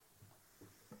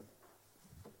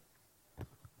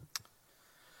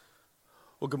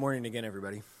Well, good morning again,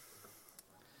 everybody.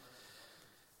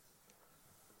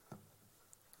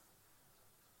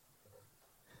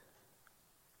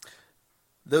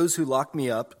 Those who lock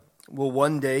me up will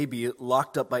one day be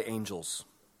locked up by angels.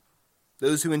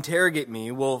 Those who interrogate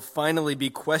me will finally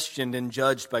be questioned and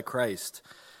judged by Christ.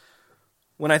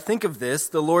 When I think of this,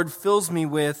 the Lord fills me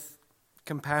with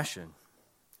compassion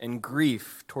and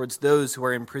grief towards those who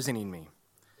are imprisoning me.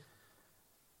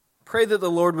 Pray that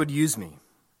the Lord would use me,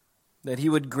 that he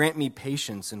would grant me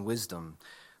patience and wisdom,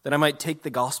 that I might take the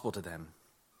gospel to them.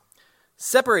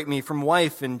 Separate me from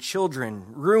wife and children,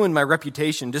 ruin my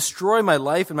reputation, destroy my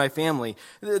life and my family.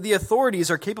 The authorities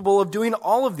are capable of doing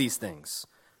all of these things.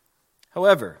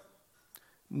 However,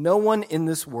 no one in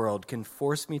this world can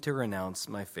force me to renounce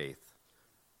my faith.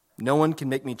 No one can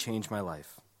make me change my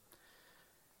life.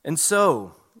 And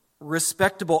so,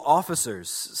 respectable officers,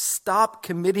 stop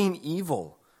committing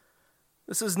evil.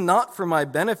 This is not for my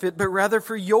benefit, but rather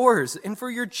for yours and for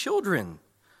your children.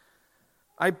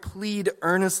 I plead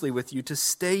earnestly with you to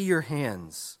stay your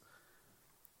hands.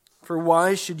 For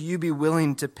why should you be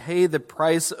willing to pay the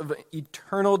price of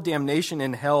eternal damnation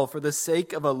in hell for the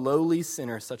sake of a lowly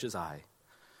sinner such as I?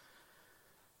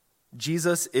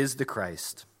 Jesus is the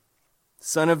Christ,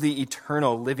 Son of the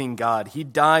eternal living God. He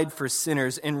died for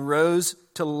sinners and rose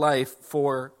to life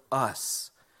for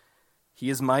us. He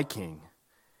is my King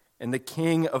and the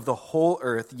King of the whole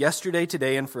earth, yesterday,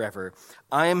 today, and forever.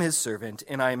 I am his servant,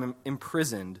 and I am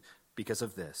imprisoned because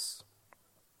of this.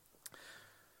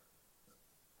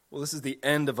 Well, this is the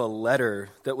end of a letter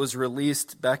that was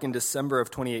released back in December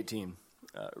of 2018,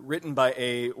 written by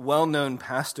a well-known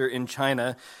pastor in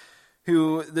China,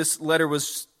 who this letter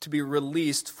was to be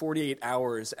released 48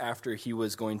 hours after he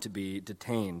was going to be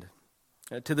detained.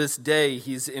 To this day,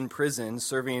 he's in prison,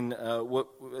 serving what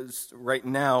is right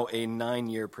now a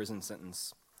 9-year prison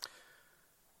sentence.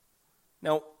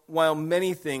 Now, while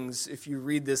many things, if you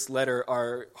read this letter,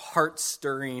 are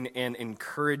heart-stirring and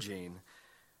encouraging,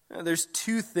 there's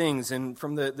two things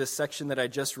from the section that I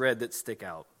just read that stick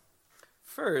out.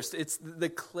 First, it's the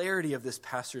clarity of this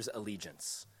pastor's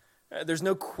allegiance. There's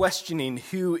no questioning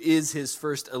who is his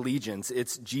first allegiance.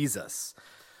 It's Jesus.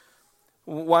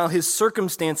 While his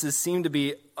circumstances seem to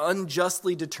be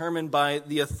unjustly determined by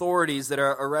the authorities that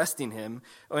are arresting him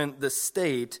and the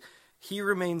state, he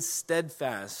remains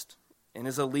steadfast in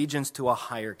his allegiance to a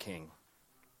higher king,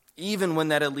 even when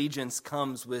that allegiance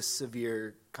comes with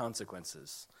severe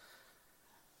consequences.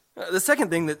 The second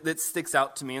thing that sticks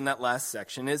out to me in that last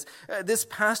section is this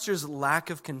pastor's lack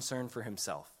of concern for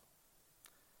himself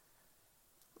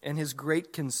and his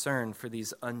great concern for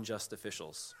these unjust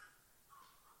officials.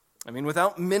 I mean,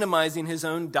 without minimizing his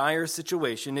own dire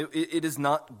situation, it is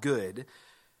not good.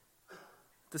 At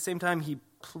the same time, he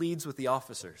pleads with the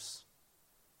officers.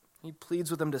 He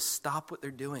pleads with them to stop what they're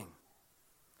doing.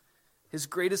 His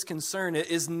greatest concern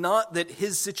is not that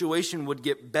his situation would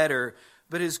get better,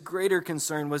 but his greater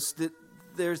concern was that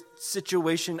their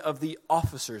situation of the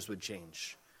officers would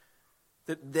change,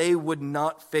 that they would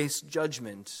not face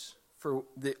judgment for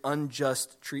the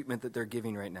unjust treatment that they're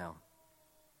giving right now.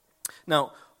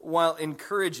 Now, while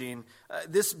encouraging,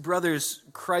 this brother's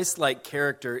Christ-like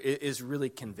character is really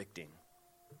convicting.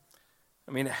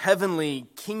 I mean, heavenly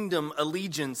kingdom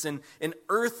allegiance and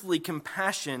earthly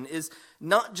compassion is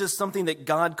not just something that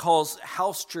God calls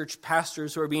house church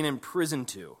pastors who are being imprisoned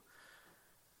to.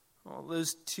 Well,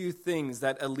 those two things,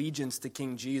 that allegiance to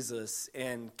King Jesus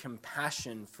and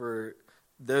compassion for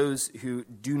those who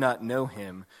do not know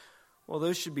him, well,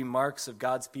 those should be marks of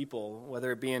God's people,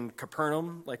 whether it be in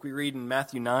Capernaum, like we read in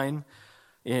Matthew 9,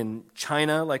 in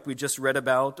China, like we just read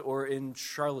about, or in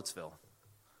Charlottesville.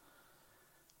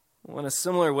 Well, in a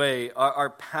similar way, our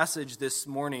passage this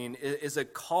morning is a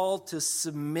call to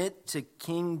submit to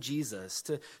King Jesus,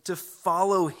 to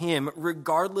follow him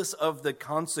regardless of the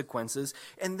consequences,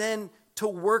 and then to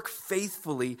work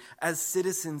faithfully as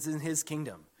citizens in his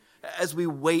kingdom as we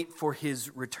wait for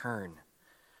his return.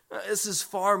 This is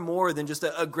far more than just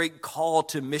a great call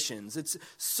to missions. It's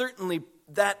certainly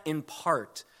that in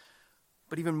part,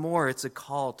 but even more, it's a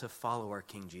call to follow our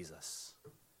King Jesus,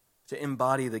 to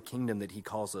embody the kingdom that he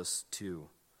calls us to.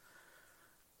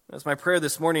 That's my prayer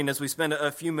this morning as we spend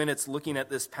a few minutes looking at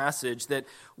this passage, that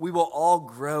we will all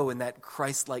grow in that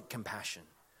Christ-like compassion,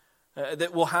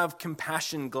 that we'll have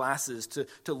compassion glasses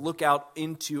to look out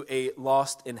into a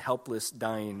lost and helpless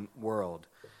dying world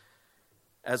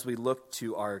as we look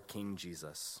to our King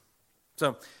Jesus.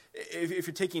 So if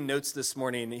you're taking notes this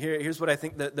morning, here's what I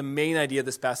think the main idea of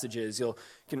this passage is. You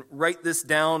can write this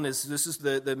down, as this is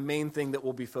the main thing that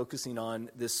we'll be focusing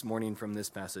on this morning from this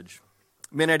passage.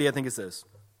 Main idea, I think, is this.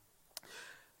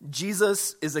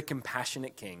 Jesus is a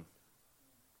compassionate king,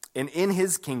 and in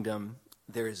his kingdom,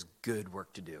 there is good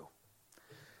work to do.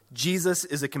 Jesus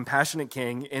is a compassionate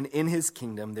king, and in his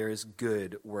kingdom, there is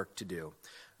good work to do.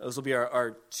 Those will be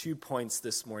our 2 points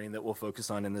this morning that we'll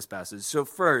focus on in this passage. So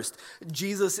first,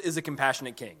 Jesus is a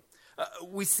compassionate king.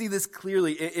 We see this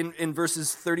clearly in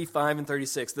verses 35 and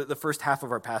 36, the first half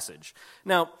of our passage.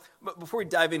 Now, before we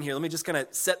dive in here, let me just kind of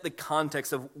set the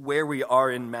context of where we are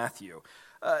in Matthew.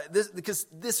 Because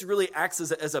this really acts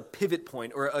as a pivot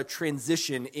point or a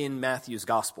transition in Matthew's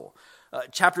gospel.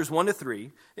 Chapters 1 to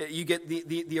 3, you get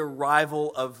the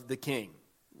arrival of the king.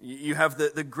 You have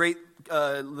the great,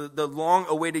 the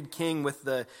long-awaited king with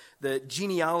the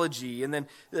genealogy, and then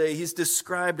he's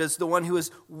described as the one who is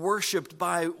worshipped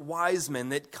by wise men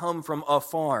that come from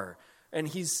afar. And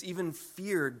he's even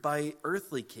feared by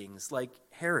earthly kings like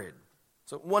Herod.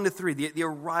 So 1 to 3, the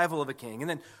arrival of a king. And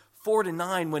then 4 to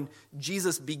 9, when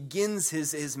Jesus begins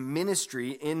his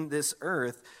ministry in this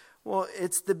earth, well,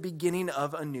 it's the beginning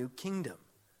of a new kingdom.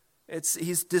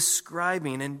 He's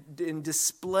describing and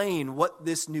displaying what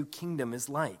this new kingdom is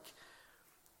like.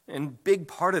 And big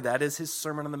part of that is his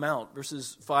Sermon on the Mount,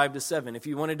 verses 5 to 7. If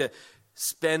you wanted to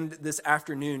spend this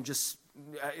afternoon just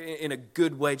in a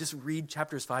good way, just read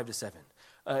chapters 5 to 7.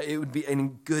 It would be a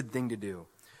good thing to do.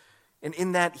 And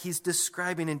in that, he's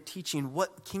describing and teaching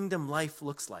what kingdom life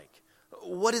looks like.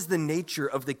 What is the nature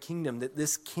of the kingdom that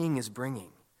this king is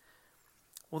bringing?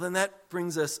 Well, then that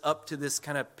brings us up to this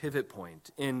kind of pivot point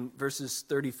in verses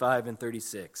 35 and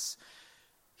 36.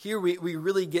 Here we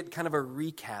really get kind of a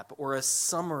recap or a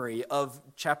summary of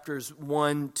chapters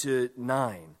 1 to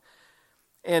 9.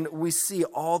 And we see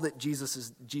all that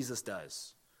Jesus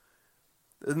does.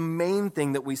 The main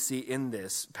thing that we see in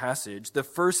this passage, the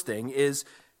first thing is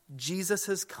Jesus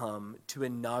has come to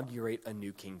inaugurate a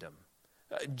new kingdom.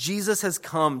 Jesus has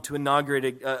come to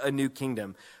inaugurate a new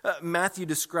kingdom. Matthew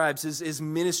describes his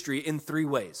ministry in 3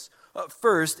 ways.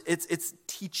 First, it's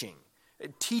teaching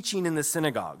in the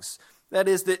synagogues. That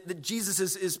is, that Jesus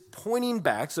is pointing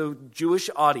back, so Jewish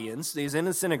audience, he's in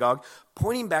a synagogue,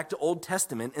 pointing back to Old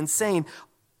Testament and saying,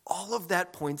 all of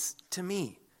that points to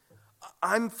me.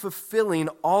 I'm fulfilling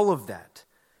all of that.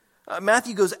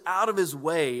 Matthew goes out of his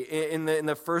way in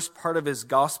the first part of his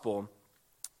gospel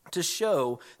to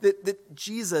show that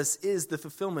Jesus is the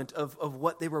fulfillment of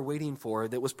what they were waiting for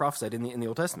that was prophesied in the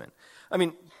Old Testament. I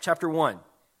mean, chapter 1,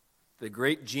 the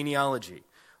great genealogy,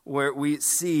 where we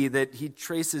see that he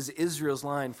traces Israel's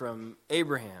line from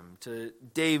Abraham to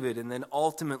David and then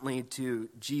ultimately to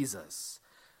Jesus.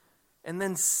 And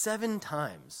then 7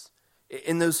 times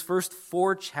in those first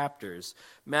 4 chapters,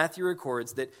 Matthew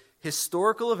records that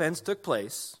historical events took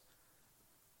place.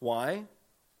 Why?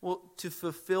 Well, to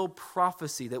fulfill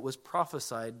prophecy that was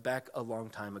prophesied back a long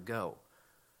time ago.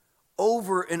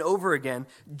 Over and over again,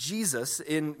 Jesus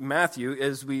in Matthew,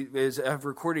 as I've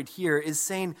recorded here, is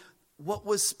saying, what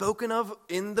was spoken of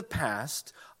in the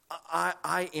past,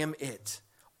 I am it.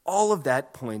 All of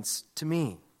that points to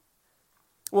me.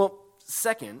 Well,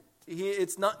 second,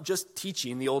 it's not just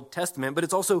teaching the Old Testament, but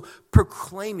it's also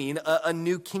proclaiming a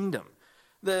new kingdom.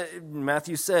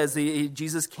 Matthew says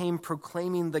Jesus came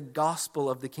proclaiming the gospel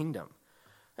of the kingdom.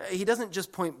 He doesn't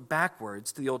just point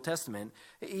backwards to the Old Testament.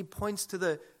 He points to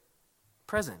the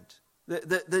present,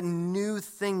 the new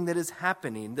thing that is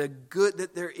happening,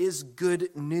 that there is good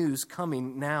news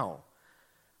coming now.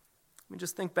 I mean,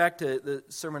 just think back to the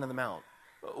Sermon on the Mount.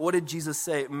 What did Jesus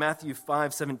say? Matthew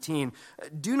 5:17.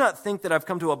 Do not think that I've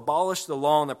come to abolish the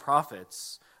law and the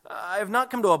prophets. I have not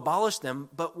come to abolish them,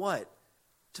 but what?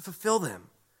 To fulfill them.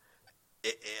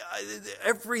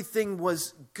 Everything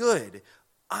was good.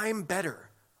 I'm better.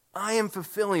 I am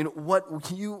fulfilling what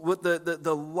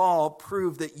the law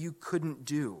proved that you couldn't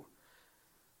do.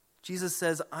 Jesus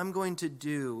says, I'm going to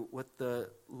do what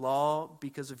the law,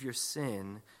 because of your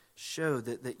sin, showed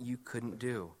that you couldn't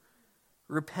do.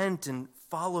 Repent and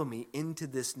follow me into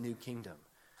this new kingdom.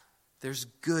 There's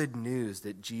good news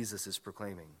that Jesus is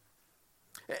proclaiming.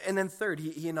 And then third,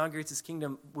 he inaugurates his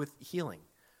kingdom with healing,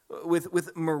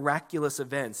 with miraculous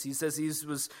events. He says he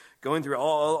was going through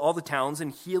all the towns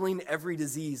and healing every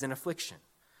disease and affliction.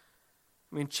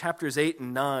 I mean, chapters 8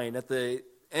 and 9 at the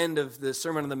end of the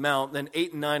Sermon on the Mount, then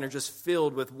 8 and 9 are just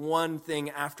filled with one thing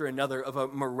after another of a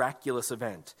miraculous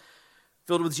event.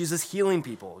 Filled with Jesus healing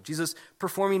people, Jesus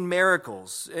performing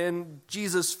miracles, and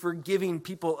Jesus forgiving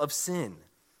people of sin.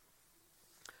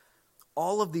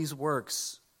 All of these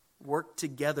works work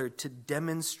together to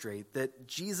demonstrate that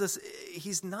Jesus,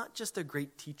 he's not just a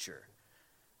great teacher.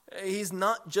 He's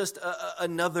not just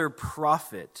another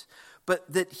prophet, but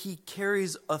that he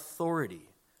carries authority.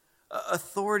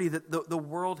 Authority that the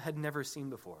world had never seen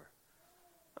before.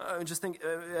 Just think,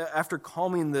 after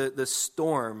calming the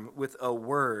storm with a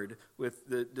word, with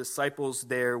the disciples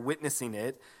there witnessing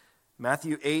it,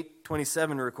 Matthew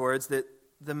 8:27 records that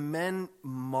the men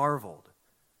marveled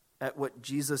at what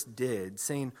Jesus did,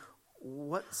 saying,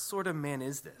 "What sort of man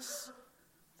is this,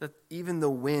 that even the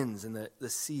winds and the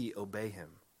sea obey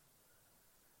him?"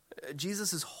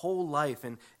 Jesus' whole life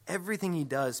and everything he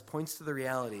does points to the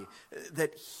reality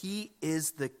that he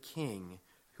is the king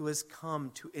who has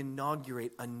come to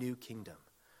inaugurate a new kingdom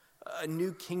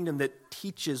that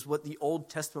teaches what the Old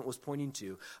Testament was pointing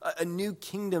to, a new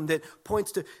kingdom that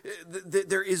points to that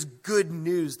there is good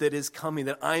news that is coming,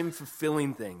 that I'm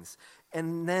fulfilling things.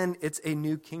 And then it's a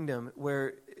new kingdom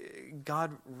where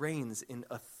God reigns in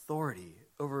authority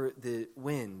over the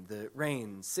wind, the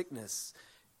rain, sickness,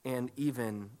 and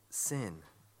even sin.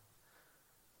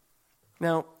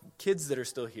 Now, kids that are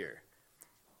still here,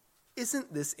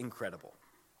 isn't this incredible?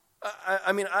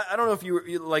 I mean, I don't know if you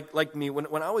were like me.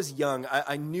 When I was young,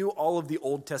 I knew all of the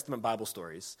Old Testament Bible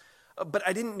stories, but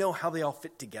I didn't know how they all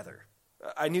fit together.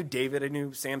 I knew David, I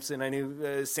knew Samson, I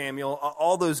knew Samuel,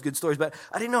 all those good stories, but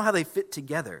I didn't know how they fit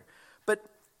together. But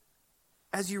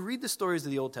as you read the stories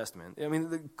of the Old Testament, I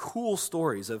mean, the cool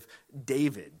stories of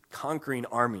David conquering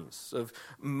armies, of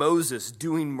Moses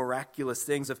doing miraculous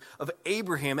things, of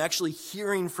Abraham actually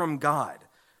hearing from God.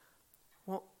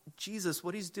 Well, Jesus,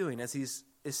 what he's doing as he's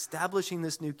establishing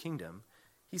this new kingdom,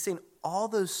 he's saying all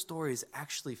those stories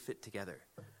actually fit together.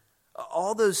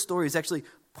 All those stories actually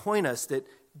point us that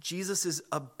Jesus is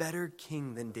a better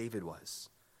king than David was.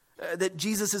 That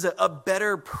Jesus is a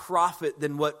better prophet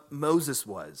than what Moses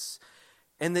was.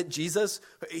 And that Jesus,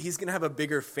 he's going to have a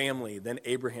bigger family than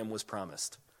Abraham was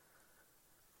promised.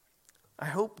 I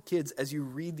hope, kids, as you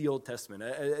read the Old Testament,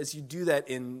 as you do that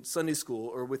in Sunday school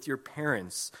or with your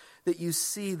parents, that you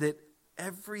see that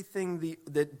everything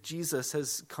that Jesus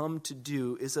has come to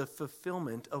do is a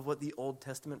fulfillment of what the Old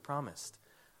Testament promised.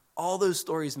 All those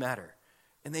stories matter.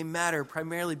 And they matter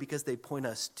primarily because they point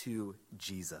us to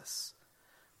Jesus.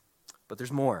 But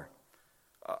there's more.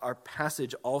 Our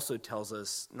passage also tells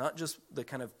us not just the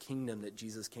kind of kingdom that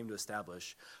Jesus came to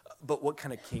establish, but what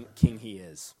kind of king he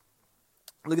is.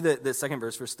 Look at the second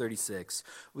verse 36.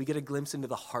 We get a glimpse into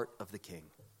the heart of the king.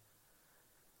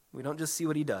 We don't just see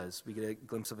what he does, we get a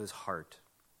glimpse of his heart.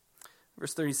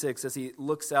 Verse 36, as he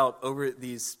looks out over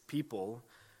these people,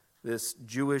 this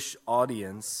Jewish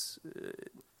audience,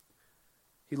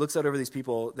 he looks out over these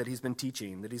people that he's been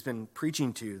teaching, that he's been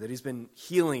preaching to, that he's been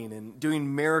healing and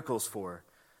doing miracles for.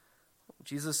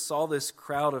 Jesus saw this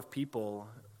crowd of people,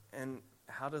 and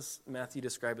how does Matthew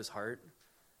describe his heart?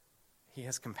 He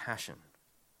has compassion.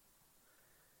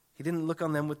 He didn't look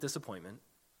on them with disappointment.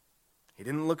 He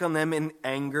didn't look on them in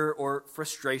anger or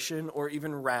frustration or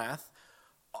even wrath,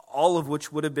 all of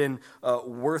which would have been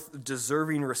worth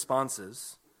deserving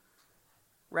responses.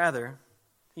 Rather,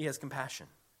 he has compassion.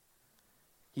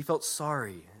 He felt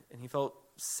sorry and he felt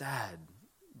sad,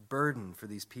 burdened for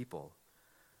these people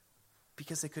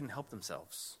because they couldn't help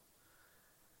themselves.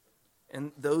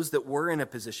 And those that were in a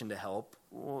position to help,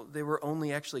 well, they were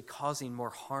only actually causing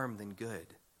more harm than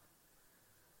good.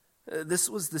 This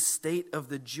was the state of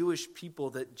the Jewish people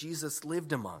that Jesus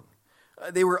lived among.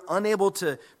 They were unable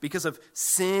to, because of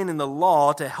sin and the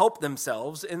law, to help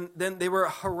themselves, and then they were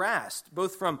harassed,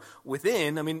 both from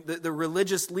within. I mean, the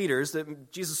religious leaders,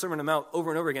 that Jesus' Sermon on the Mount over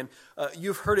and over again,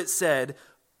 you've heard it said,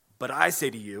 but I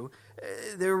say to you,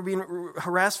 they were being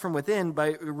harassed from within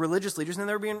by religious leaders, and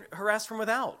they were being harassed from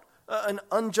without. An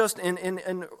unjust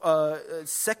and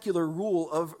secular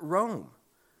rule of Rome.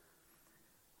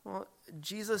 Well,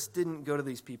 Jesus didn't go to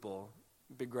these people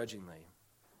begrudgingly.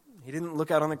 He didn't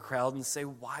look out on the crowd and say,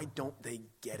 why don't they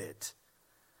get it?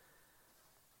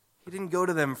 He didn't go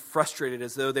to them frustrated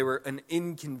as though they were an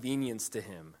inconvenience to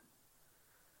him.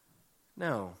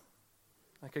 No,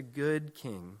 like a good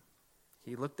king,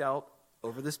 he looked out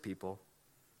over this people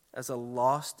as a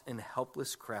lost and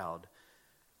helpless crowd,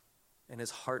 and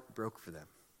his heart broke for them.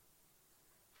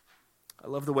 I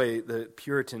love the way the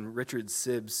Puritan Richard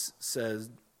Sibbes says,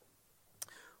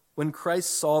 when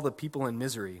Christ saw the people in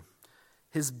misery,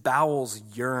 his bowels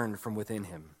yearned from within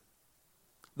him.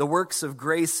 The works of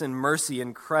grace and mercy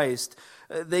in Christ,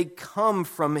 they come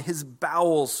from his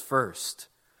bowels first.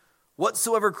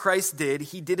 Whatsoever Christ did,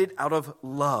 he did it out of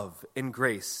love and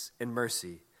grace and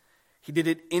mercy. He did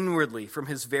it inwardly from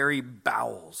his very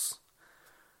bowels.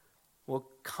 Well,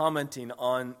 commenting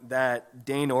on that,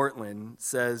 Dane Ortlund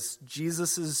says,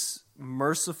 Jesus'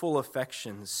 merciful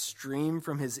affections stream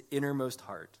from his innermost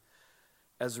heart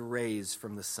as rays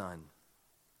from the sun.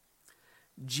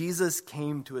 Jesus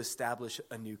came to establish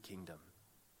a new kingdom.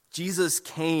 Jesus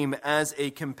came as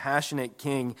a compassionate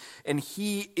king, and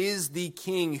he is the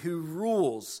king who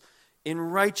rules in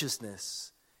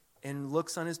righteousness and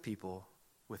looks on his people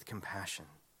with compassion.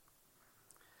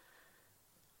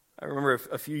 I remember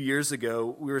a few years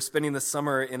ago, we were spending the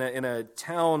summer in a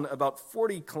town about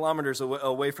 40 kilometers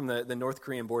away from the North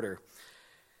Korean border.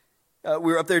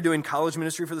 We were up there doing college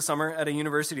ministry for the summer at a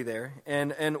university there,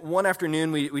 and one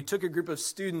afternoon we took a group of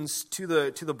students to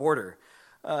the border.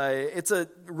 It's a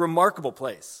remarkable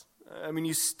place. I mean,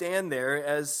 you stand there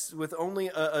as with only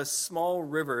a small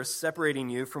river separating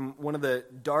you from one of the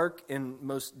dark and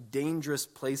most dangerous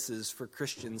places for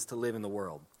Christians to live in the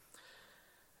world.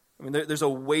 I mean, there's a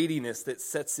weightiness that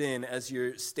sets in as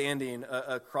you're standing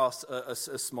across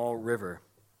a small river.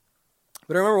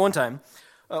 But I remember one time,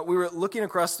 we were looking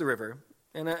across the river,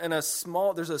 and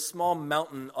there's a small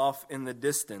mountain off in the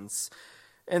distance,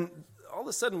 and all of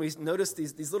a sudden we noticed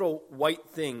these little white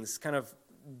things kind of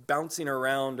bouncing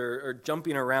around or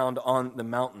jumping around on the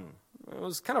mountain. It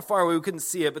was kind of far away, we couldn't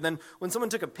see it, but then when someone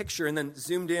took a picture and then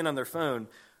zoomed in on their phone,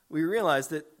 we realized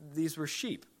that these were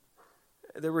sheep.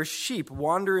 There were sheep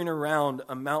wandering around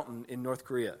a mountain in North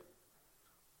Korea.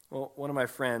 Well, one of my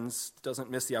friends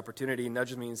doesn't miss the opportunity,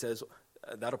 nudges me and says,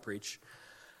 "That'll preach."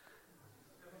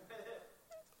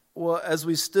 Well, as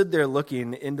we stood there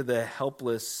looking into the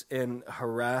helpless and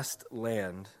harassed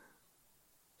land,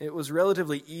 it was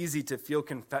relatively easy to feel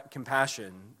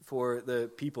compassion for the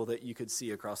people that you could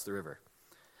see across the river.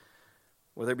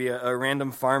 Whether it be a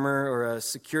random farmer or a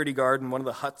security guard in one of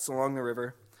the huts along the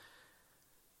river.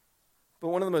 But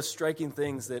one of the most striking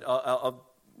things that I'll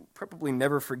probably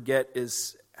never forget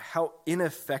is how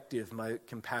ineffective my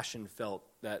compassion felt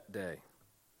that day.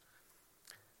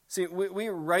 See, we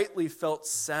rightly felt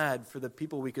sad for the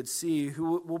people we could see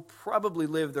who will probably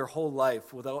live their whole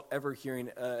life without ever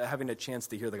having a chance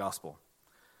to hear the gospel.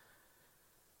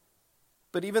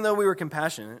 But even though we were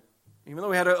compassionate, even though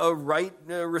we had a right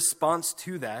response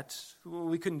to that,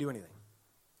 we couldn't do anything.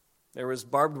 There was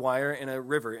barbed wire and a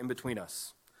river in between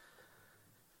us.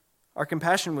 Our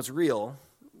compassion was real,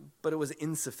 but it was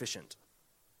insufficient.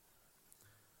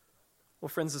 Well,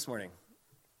 friends, this morning,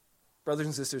 brothers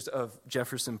and sisters of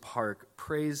Jefferson Park,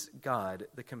 praise God,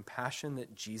 the compassion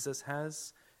that Jesus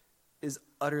has is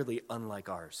utterly unlike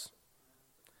ours.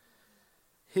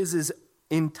 His is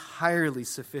entirely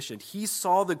sufficient. He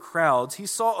saw the crowds. He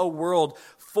saw a world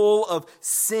full of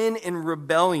sin and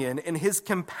rebellion, and his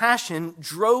compassion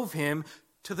drove him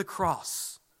to the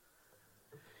cross.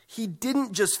 He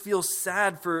didn't just feel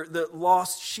sad for the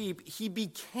lost sheep. He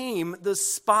became the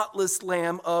spotless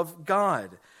Lamb of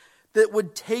God that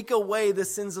would take away the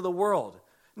sins of the world,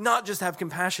 not just have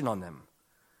compassion on them.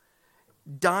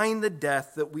 Dying the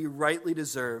death that we rightly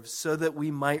deserve so that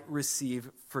we might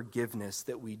receive forgiveness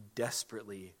that we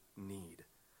desperately need.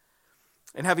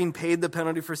 And having paid the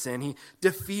penalty for sin, he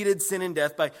defeated sin and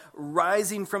death by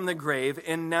rising from the grave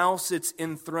and now sits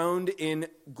enthroned in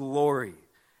glory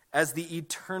as the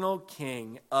eternal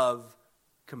King of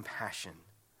compassion.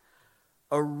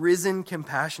 A risen,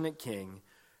 compassionate King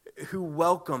who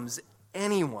welcomes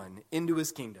anyone into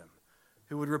his kingdom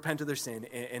who would repent of their sin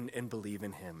and believe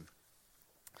in him.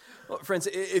 Well, friends,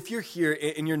 if you're here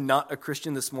and you're not a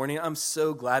Christian this morning, I'm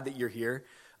so glad that you're here.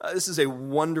 This is a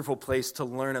wonderful place to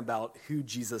learn about who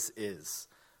Jesus is.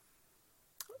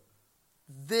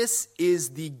 This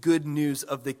is the good news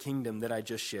of the kingdom that I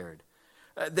just shared.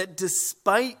 That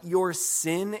despite your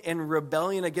sin and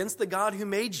rebellion against the God who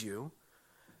made you,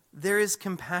 there is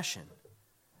compassion.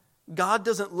 God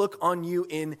doesn't look on you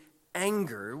in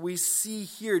anger. We see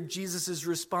here Jesus'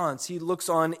 response. He looks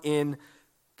on in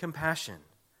compassion.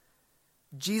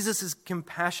 Jesus'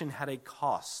 compassion had a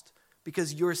cost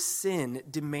because your sin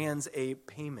demands a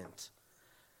payment.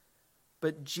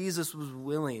 But Jesus was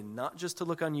willing not just to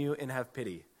look on you and have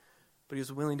pity, but he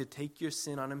was willing to take your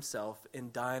sin on himself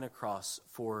and die on a cross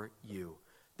for you,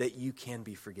 that you can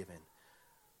be forgiven.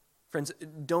 Friends,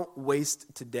 don't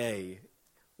waste today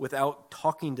without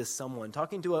talking to someone,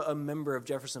 talking to a member of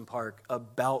Jefferson Park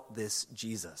about this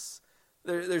Jesus.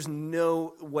 There's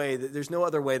no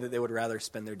other way that they would rather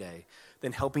spend their day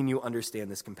than helping you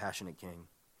understand this compassionate King.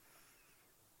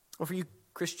 Well, for you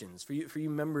Christians, for you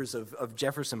members of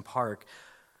Jefferson Park,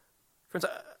 friends,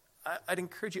 I'd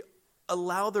encourage you,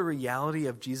 allow the reality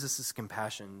of Jesus'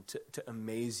 compassion to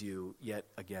amaze you yet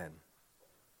again.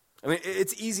 I mean,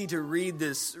 it's easy to read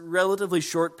this relatively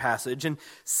short passage and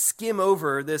skim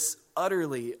over this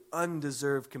utterly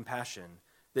undeserved compassion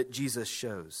that Jesus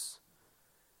shows.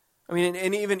 I mean,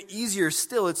 and even easier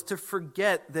still, it's to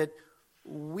forget that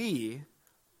we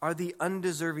are the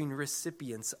undeserving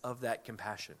recipients of that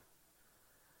compassion.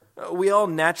 We all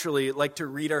naturally like to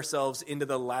read ourselves into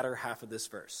the latter half of this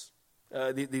verse,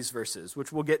 these verses,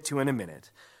 which we'll get to in a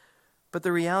minute. But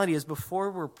the reality is,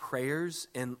 before we're prayers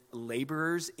and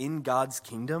laborers in God's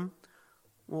kingdom,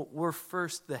 well, we're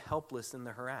first the helpless and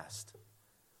the harassed.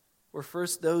 We're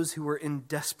first those who are in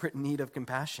desperate need of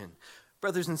compassion.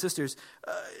 Brothers and sisters,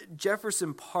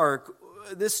 Jefferson Park,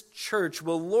 this church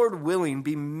will, Lord willing,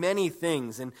 be many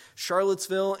things in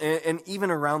Charlottesville and even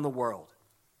around the world.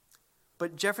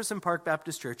 But Jefferson Park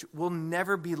Baptist Church will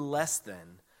never be less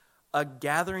than a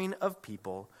gathering of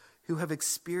people who have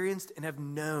experienced and have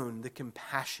known the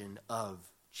compassion of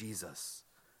Jesus.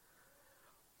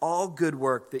 All good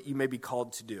work that you may be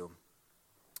called to do,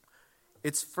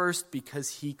 it's first because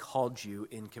he called you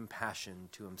in compassion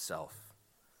to himself.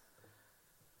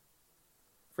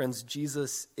 Friends,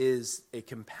 Jesus is a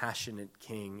compassionate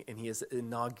king, and he has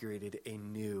inaugurated a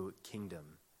new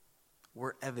kingdom.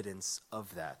 We're evidence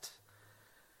of that.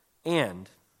 And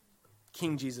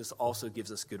King Jesus also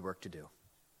gives us good work to do.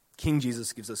 King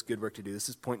Jesus gives us good work to do. This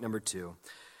is point number 2.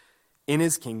 In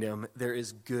his kingdom, there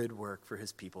is good work for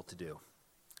his people to do.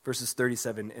 Verses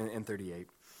 37 and 38.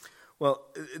 Well,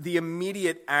 the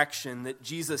immediate action that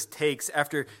Jesus takes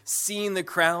after seeing the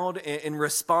crowd and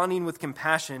responding with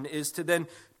compassion is to then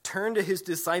turn to his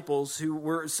disciples who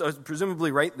were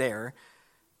presumably right there,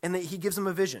 and that he gives them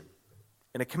a vision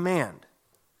and a command.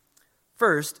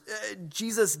 First,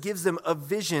 Jesus gives them a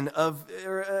vision of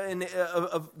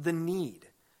the need.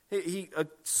 He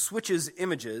switches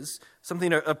images,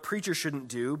 something a preacher shouldn't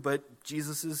do, but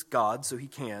Jesus is God, so he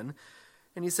can.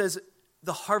 And he says,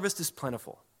 the harvest is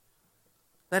plentiful.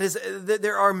 That is,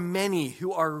 there are many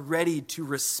who are ready to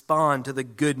respond to the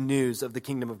good news of the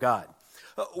kingdom of God.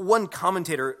 One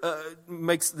commentator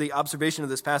makes the observation of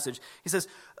this passage. He says,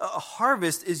 a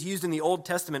harvest is used in the Old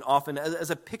Testament often as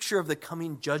a picture of the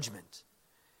coming judgment.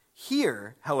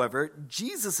 Here, however,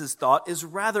 Jesus' thought is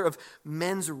rather of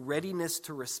men's readiness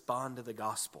to respond to the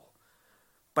gospel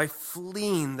by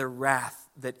fleeing the wrath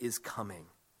that is coming.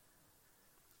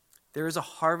 There is a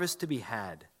harvest to be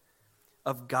had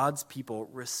of God's people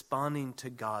responding to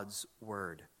God's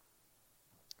word.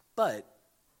 But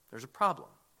there's a problem.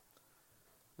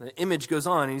 The image goes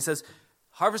on and he says,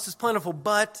 harvest is plentiful,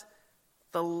 but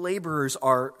the laborers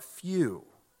are few.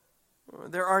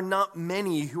 There are not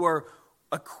many who are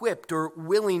equipped or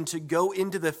willing to go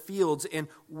into the fields and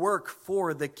work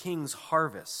for the king's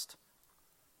harvest.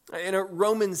 In a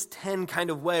Romans 10 kind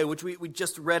of way, which we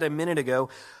just read a minute ago,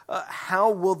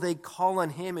 how will they call on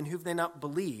him in whom they not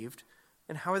believed?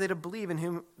 And how are they to believe in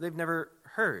whom they've never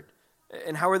heard?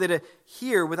 And how are they to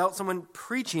hear without someone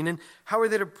preaching? And how are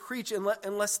they to preach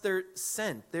unless they're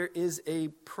sent? There is a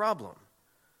problem.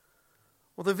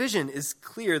 Well, the vision is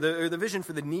clear. The vision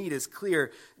for the need is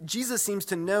clear. Jesus seems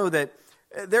to know that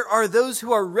there are those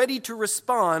who are ready to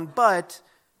respond, but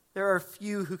there are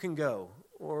few who can go,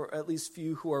 or at least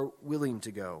few who are willing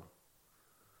to go.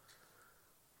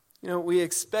 You know, we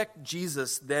expect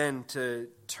Jesus then to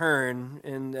turn,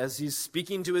 and as he's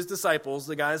speaking to his disciples,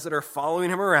 the guys that are following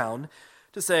him around,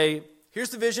 to say, here's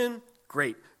the vision,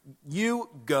 great, you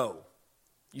go.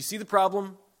 You see the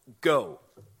problem, go.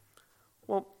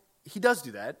 Well, he does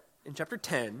do that in chapter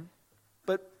 10,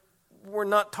 but we're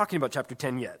not talking about chapter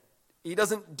 10 yet. He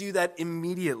doesn't do that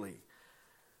immediately.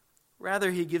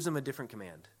 Rather, he gives them a different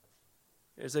command.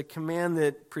 There's a command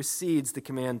that precedes the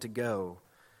command to go.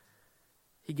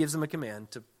 He gives them a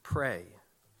command to pray.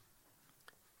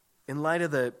 In light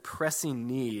of the pressing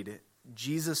need,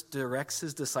 Jesus directs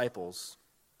his disciples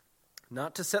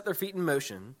not to set their feet in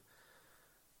motion,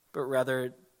 but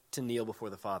rather to kneel before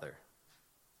the Father.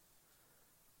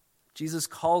 Jesus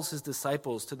calls his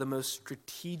disciples to the most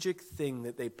strategic thing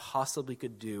that they possibly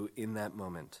could do in that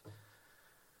moment.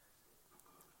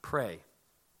 Pray.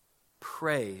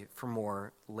 Pray for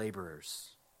more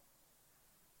laborers.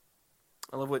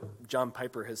 I love what John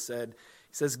Piper has said.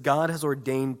 He says, God has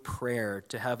ordained prayer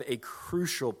to have a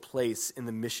crucial place in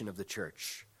the mission of the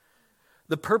church.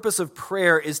 The purpose of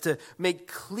prayer is to make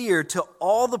clear to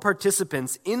all the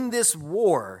participants in this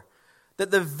war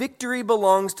that the victory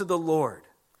belongs to the Lord.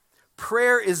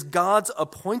 Prayer is God's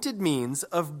appointed means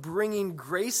of bringing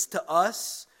grace to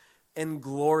us and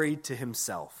glory to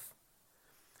himself.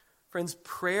 Friends,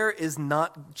 prayer is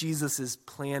not Jesus'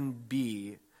 plan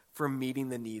B for meeting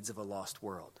the needs of a lost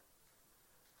world.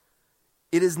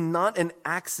 It is not an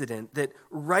accident that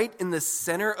right in the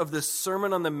center of the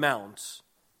Sermon on the Mount,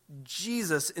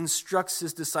 Jesus instructs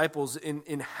his disciples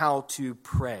in how to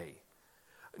pray.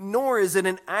 Nor is it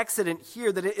an accident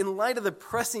here that in light of the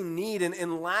pressing need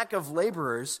and lack of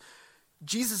laborers,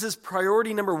 Jesus'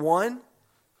 priority number 1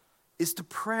 is to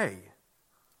pray.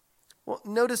 Well,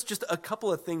 notice just a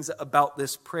couple of things about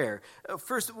this prayer.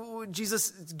 First,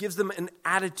 Jesus gives them an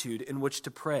attitude in which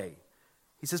to pray.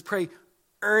 He says, pray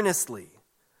earnestly.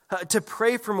 To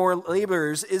pray for more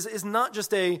laborers is not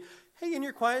just a, hey, in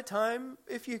your quiet time,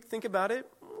 if you think about it,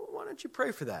 why don't you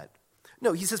pray for that?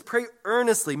 No, he says pray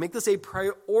earnestly. Make this a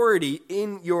priority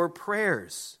in your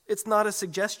prayers. It's not a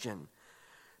suggestion.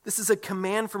 This is a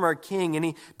command from our King, and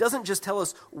he doesn't just tell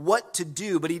us what to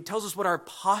do, but he tells us what our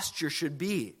posture should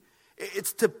be.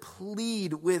 It's to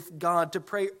plead with God, to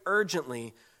pray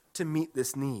urgently to meet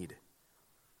this need.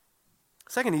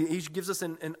 Second, he gives us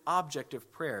an object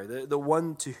of prayer, the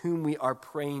one to whom we are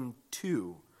praying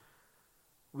to.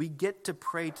 We get to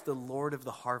pray to the Lord of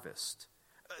the harvest,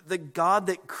 the God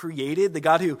that created, the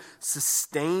God who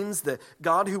sustains, the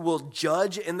God who will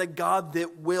judge, and the God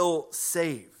that will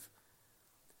save.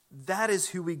 That is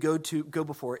who we go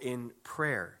before in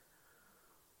prayer.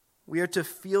 We are to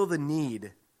feel the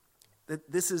need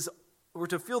we're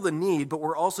to feel the need, but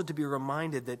we're also to be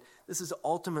reminded that this is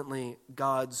ultimately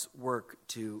God's work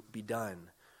to be done.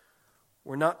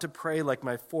 We're not to pray like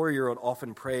my 4-year-old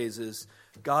often prays is,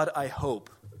 God, I hope.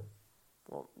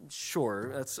 Well,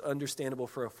 sure, that's understandable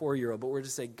for a 4-year-old, but we're to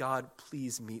say, God,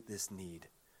 please meet this need.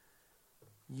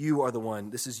 You are the one.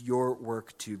 This is your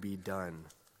work to be done.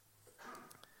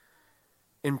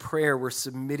 In prayer, we're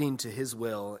submitting to his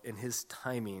will and his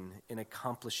timing in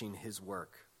accomplishing his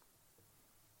work.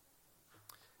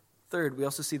 Third, we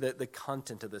also see the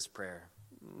content of this prayer.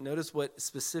 Notice what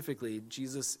specifically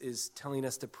Jesus is telling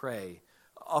us to pray.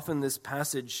 Often this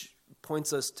passage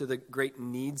points us to the great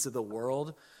needs of the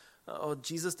world.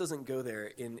 Jesus doesn't go there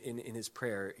in his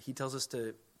prayer. He tells us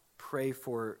to pray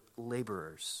for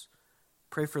laborers.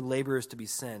 Pray for laborers to be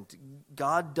sent.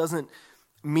 God doesn't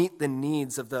meet the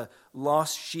needs of the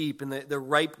lost sheep and the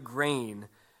ripe grain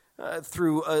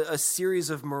through a series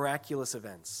of miraculous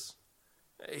events.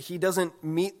 He doesn't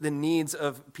meet the needs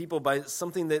of people by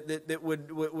something that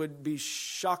would be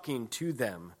shocking to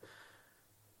them.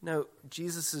 No,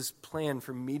 Jesus' plan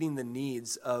for meeting the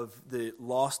needs of the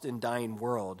lost and dying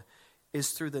world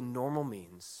is through the normal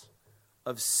means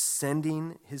of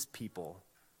sending his people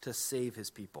to save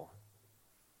his people.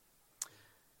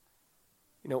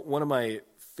 You know, one of my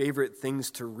favorite things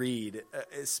to read,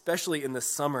 especially in the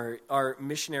summer, are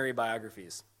missionary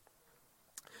biographies.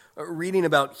 Reading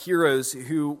about heroes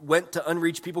who went to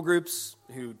unreached people groups,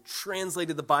 who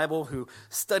translated the Bible, who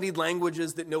studied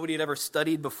languages that nobody had ever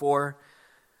studied before,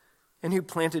 and who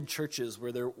planted churches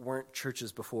where there weren't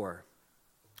churches before.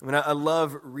 I mean, I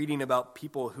love reading about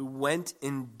people who went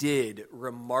and did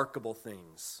remarkable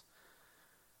things.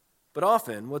 But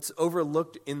often, what's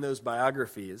overlooked in those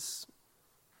biographies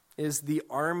is the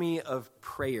army of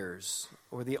prayers,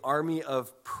 or the army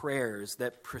of prayers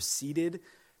that preceded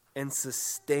and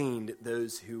sustained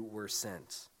those who were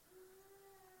sent.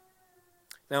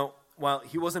 Now, while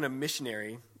he wasn't a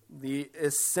missionary, the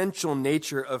essential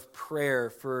nature of prayer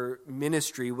for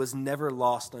ministry was never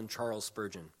lost on Charles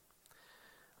Spurgeon.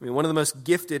 I mean, one of the most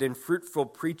gifted and fruitful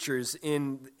preachers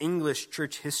in English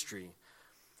church history.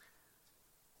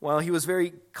 While he was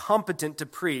very competent to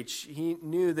preach, he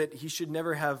knew that he should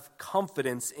never have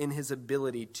confidence in his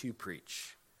ability to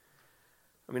preach.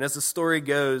 I mean, as the story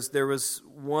goes, there was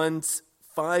once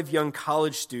 5 young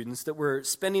college students that were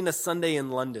spending a Sunday in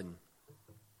London.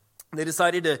 They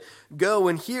decided to go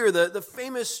and hear the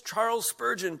famous Charles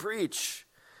Spurgeon preach.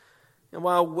 And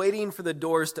while waiting for the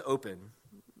doors to open,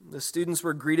 the students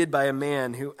were greeted by a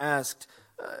man who asked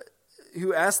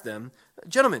them,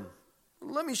 "Gentlemen,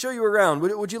 let me show you around.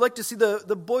 Would you like to see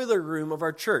the boiler room of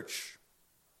our church?"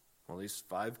 Well, these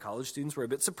 5 college students were a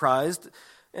bit surprised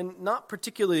and not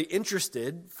particularly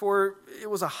interested, for it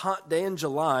was a hot day in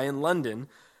July in London,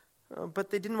 but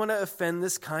they didn't want to offend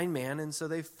this kind man, and so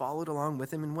they followed along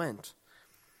with him and went.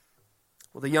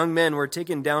 Well, the young men were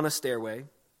taken down a stairway,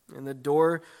 and the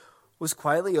door was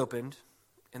quietly opened,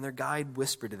 and their guide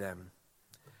whispered to them,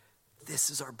 "This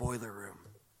is our boiler room."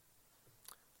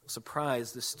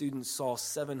 Surprised, the students saw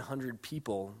 700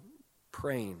 people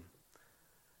praying,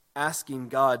 asking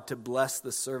God to bless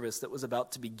the service that was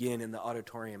about to begin in the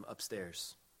auditorium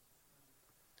upstairs.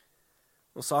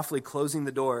 Well, softly closing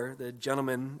the door, the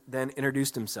gentleman then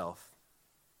introduced himself.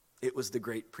 It was the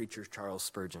great preacher Charles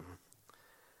Spurgeon.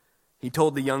 He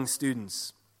told the young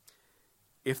students,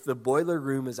 "If the boiler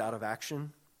room is out of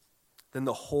action, then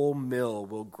the whole mill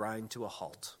will grind to a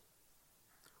halt.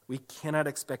 We cannot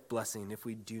expect blessing if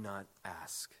we do not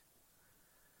ask."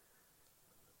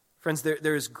 Friends,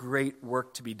 there is great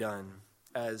work to be done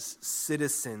as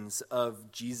citizens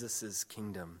of Jesus'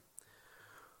 kingdom.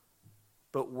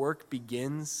 But work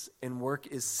begins and work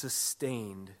is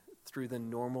sustained through the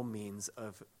normal means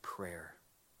of prayer.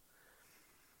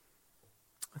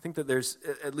 I think that there's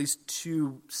at least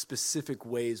two specific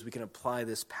ways we can apply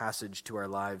this passage to our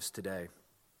lives today.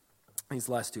 These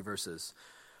last two verses.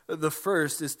 The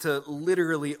first is to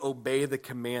literally obey the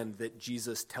command that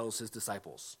Jesus tells his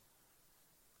disciples.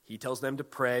 He tells them to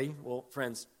pray. Well,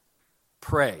 friends,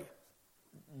 pray.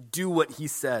 Do what he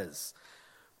says.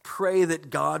 Pray that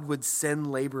God would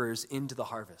send laborers into the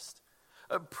harvest.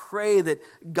 Pray that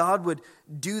God would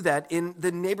do that in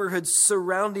the neighborhoods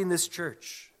surrounding this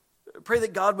church. Pray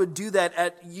that God would do that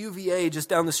at UVA just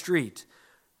down the street.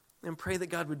 And pray that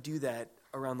God would do that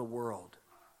around the world.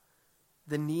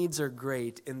 The needs are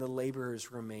great and the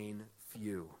laborers remain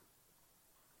few.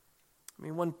 I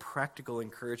mean, one practical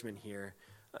encouragement here.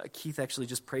 Keith actually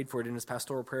just prayed for it in his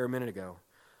pastoral prayer a minute ago.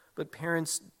 But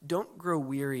parents, don't grow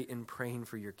weary in praying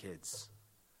for your kids.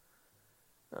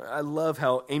 I love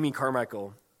how Amy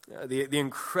Carmichael, the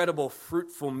incredible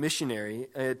fruitful missionary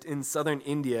in southern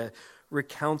India,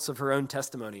 recounts of her own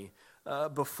testimony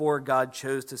before God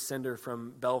chose to send her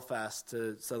from Belfast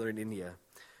to southern India.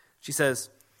 She says,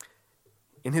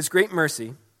 "In his great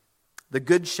mercy, the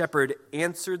Good Shepherd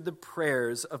answered the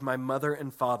prayers of my mother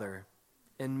and father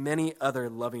and many other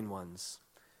loving ones,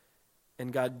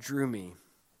 and God drew me,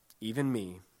 even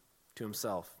me, to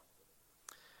himself."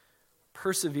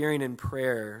 Persevering in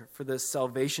prayer for the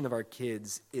salvation of our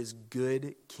kids is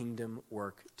good kingdom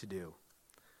work to do.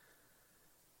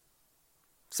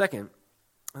 Second,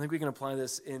 I think we can apply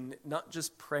this in not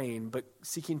just praying, but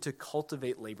seeking to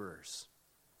cultivate laborers.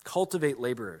 Cultivate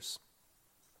laborers.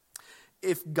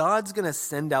 If God's going to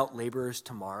send out laborers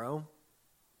tomorrow,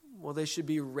 well, they should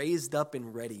be raised up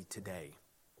and ready today.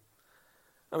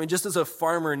 I mean, just as a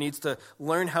farmer needs to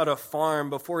learn how to farm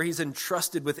before he's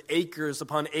entrusted with acres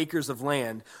upon acres of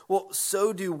land, well,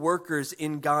 so do workers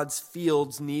in God's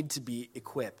fields need to be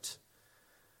equipped.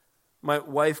 My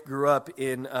wife grew up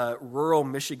in rural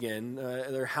Michigan.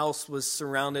 Their house was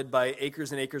surrounded by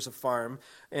acres and acres of farm.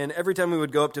 And every time we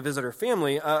would go up to visit her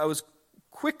family, I was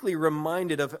quickly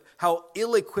reminded of how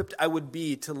ill-equipped I would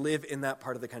be to live in that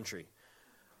part of the country.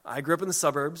 I grew up in the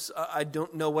suburbs. I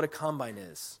don't know what a combine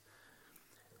is.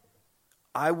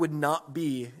 I would not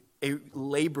be a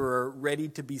laborer ready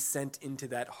to be sent into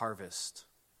that harvest.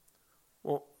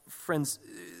 Well, friends,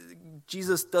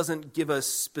 Jesus doesn't give us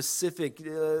specific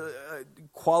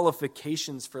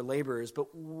qualifications for laborers,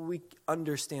 but we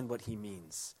understand what he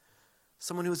means.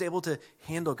 Someone who is able to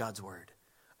handle God's word.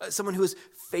 Someone who is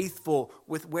faithful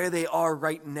with where they are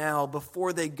right now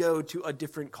before they go to a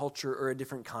different culture or a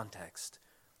different context.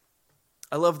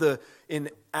 I love in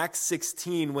Acts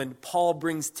 16, when Paul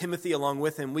brings Timothy along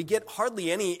with him, we get hardly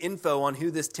any info on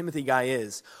who this Timothy guy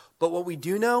is. But what we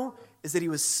do know is that he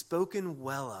was spoken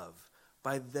well of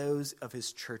by those of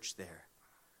his church there.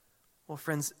 Well,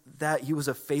 friends, that he was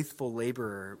a faithful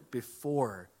laborer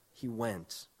before he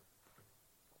went.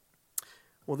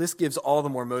 Well, this gives all the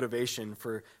more motivation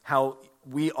for how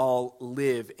we all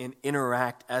live and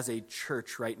interact as a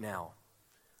church right now.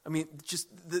 I mean, just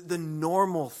the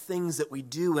normal things that we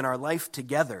do in our life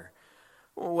together,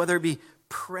 whether it be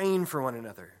praying for one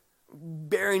another,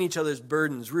 bearing each other's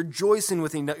burdens, rejoicing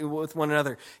with one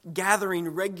another, gathering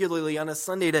regularly on a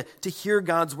Sunday to hear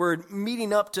God's word,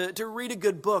 meeting up to read a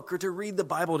good book or to read the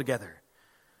Bible together.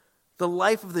 The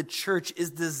life of the church is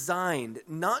designed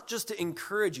not just to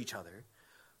encourage each other,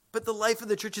 but the life of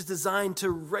the church is designed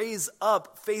to raise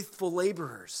up faithful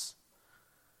laborers.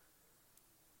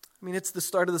 I mean, it's the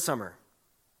start of the summer.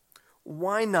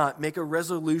 Why not make a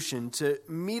resolution to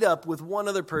meet up with one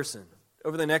other person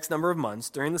over the next number of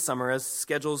months during the summer as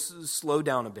schedules slow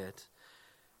down a bit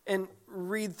and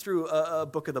read through a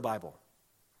book of the Bible?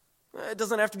 It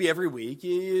doesn't have to be every week.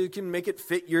 You can make it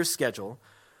fit your schedule.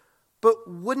 But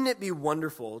wouldn't it be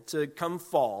wonderful to come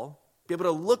fall, be able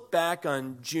to look back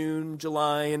on June,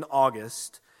 July, and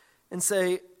August and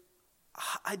say,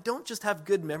 I don't just have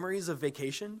good memories of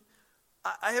vacation.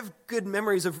 I have good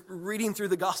memories of reading through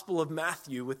the Gospel of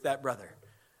Matthew with that brother.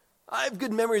 I have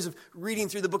good memories of reading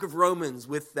through the book of Romans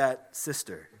with that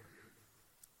sister.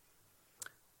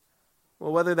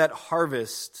 Well, whether that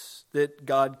harvest that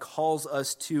God calls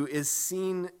us to is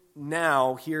seen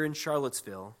now here in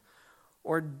Charlottesville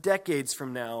or decades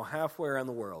from now halfway around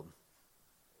the world,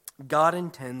 God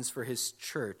intends for his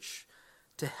church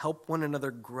to help one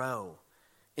another grow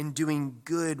in doing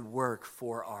good work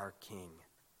for our King.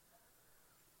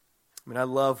 I mean, I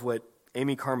love what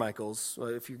Amy Carmichael's,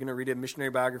 if you're going to read a missionary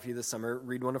biography this summer,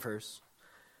 read one of hers.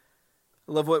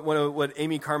 I love what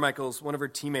Amy Carmichael's, one of her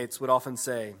teammates, would often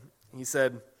say. He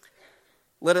said,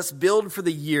 "Let us build for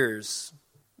the years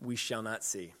we shall not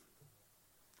see."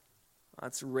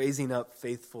 That's raising up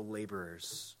faithful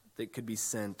laborers that could be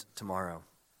sent tomorrow.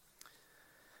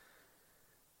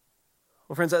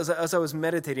 Well, friends, as I was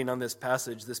meditating on this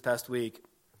passage this past week,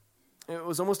 it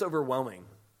was almost overwhelming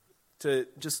to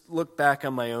just look back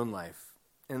on my own life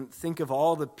and think of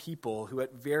all the people who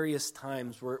at various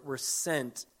times were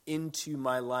sent into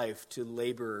my life to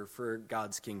labor for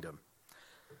God's kingdom.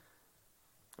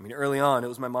 I mean, early on, it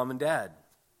was my mom and dad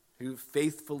who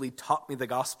faithfully taught me the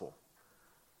gospel,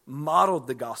 modeled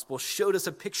the gospel, showed us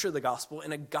a picture of the gospel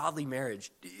in a godly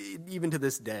marriage, even to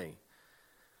this day.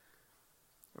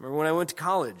 I remember when I went to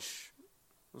college,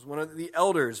 it was one of the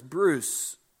elders,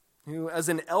 Bruce, who as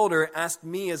an elder asked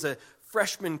me as a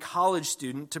freshman college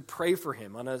student to pray for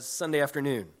him on a Sunday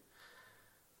afternoon.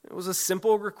 It was a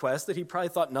simple request that he probably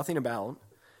thought nothing about,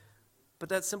 but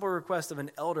that simple request of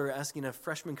an elder asking a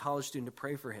freshman college student to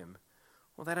pray for him,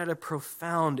 well, that had a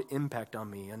profound impact on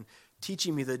me and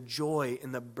teaching me the joy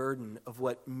and the burden of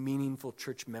what meaningful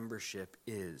church membership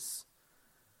is.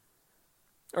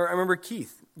 Or I remember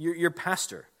Keith, your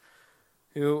pastor,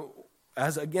 who, I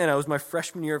was my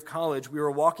freshman year of college, we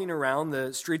were walking around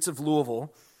the streets of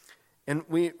Louisville, and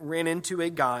we ran into a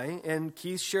guy, and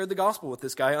Keith shared the gospel with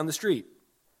this guy on the street.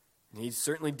 He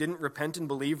certainly didn't repent and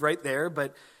believe right there,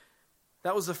 but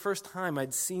that was the first time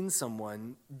I'd seen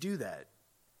someone do that,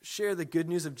 share the good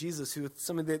news of Jesus with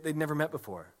somebody that they'd never met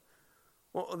before.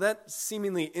 Well, that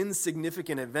seemingly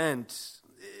insignificant event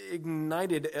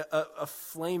ignited a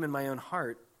flame in my own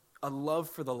heart, a love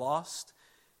for the lost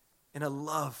and a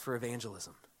love for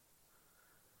evangelism.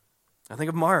 I think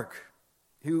of Mark,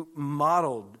 who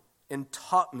modeled and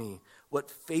taught me what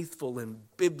faithful and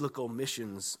biblical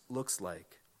missions looks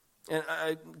like. And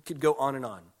I could go on and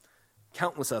on.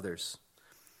 Countless others.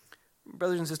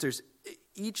 Brothers and sisters,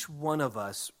 each one of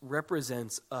us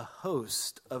represents a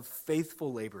host of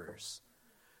faithful laborers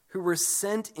who were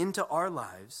sent into our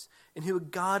lives and who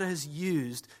God has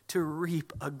used to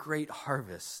reap a great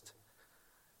harvest.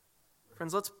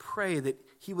 Friends, let's pray that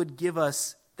he would give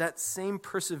us that same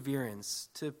perseverance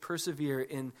to persevere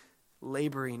in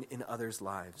laboring in others'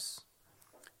 lives.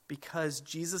 Because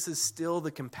Jesus is still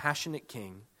the compassionate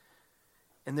King,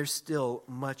 and there's still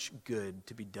much good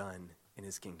to be done in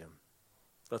his kingdom.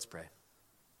 Let's pray.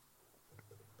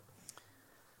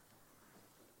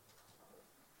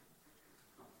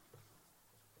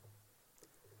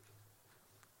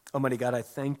 Almighty God, I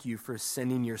thank you for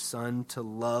sending your Son to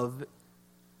love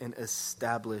and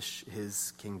establish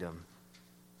his kingdom.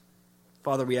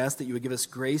 Father, we ask that you would give us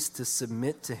grace to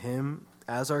submit to him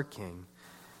as our King.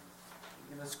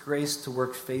 Give us grace to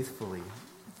work faithfully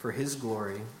for his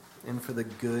glory and for the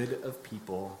good of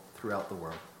people throughout the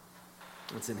world.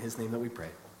 It's in his name that we pray.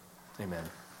 Amen.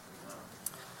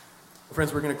 Well,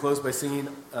 friends, we're going to close by singing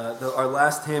our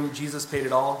last hymn, Jesus Paid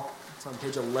It All. It's on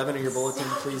page 11 of your bulletin.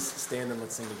 Please stand and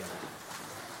let's sing together.